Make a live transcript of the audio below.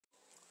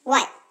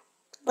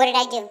What did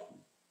I do?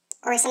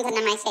 Or something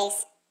on my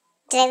face?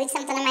 Did I leave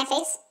something on my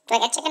face? Do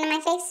I got chicken on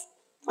my face?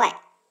 What?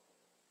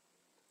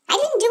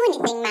 I didn't do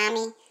anything,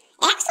 Mommy.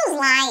 Axel's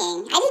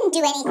lying. I didn't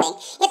do anything.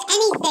 If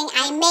anything,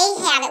 I may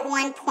have at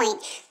one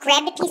point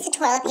grabbed a piece of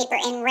toilet paper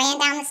and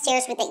ran down the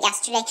stairs with it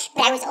yesterday,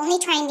 but I was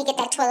only trying to get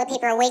that toilet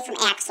paper away from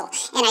Axel.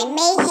 And I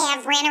may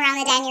have ran around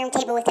the dining room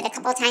table with it a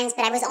couple of times,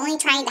 but I was only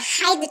trying to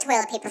hide the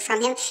toilet paper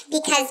from him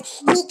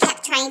because he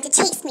kept trying to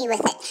chase me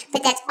with it.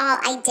 But that's all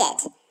I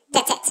did.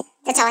 That's it.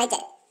 That's all I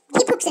did.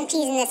 He poops and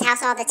pees in this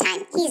house all the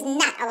time. He's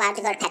not allowed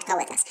to go to Petco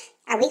with us.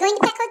 Are we going to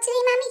Petco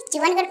today, Mommy? Do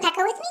you want to go to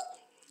Petco with me?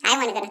 I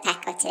want to go to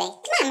Petco today.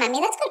 Come on, Mommy,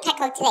 let's go to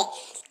Petco today.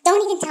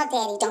 Don't even tell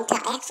Daddy. Don't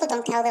tell Axel.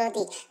 Don't tell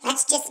Little D.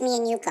 That's just me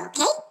and you go,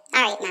 okay?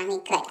 All right, Mommy,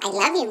 good. I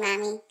love you,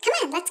 Mommy. Come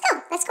on, let's go.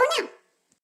 Let's go now.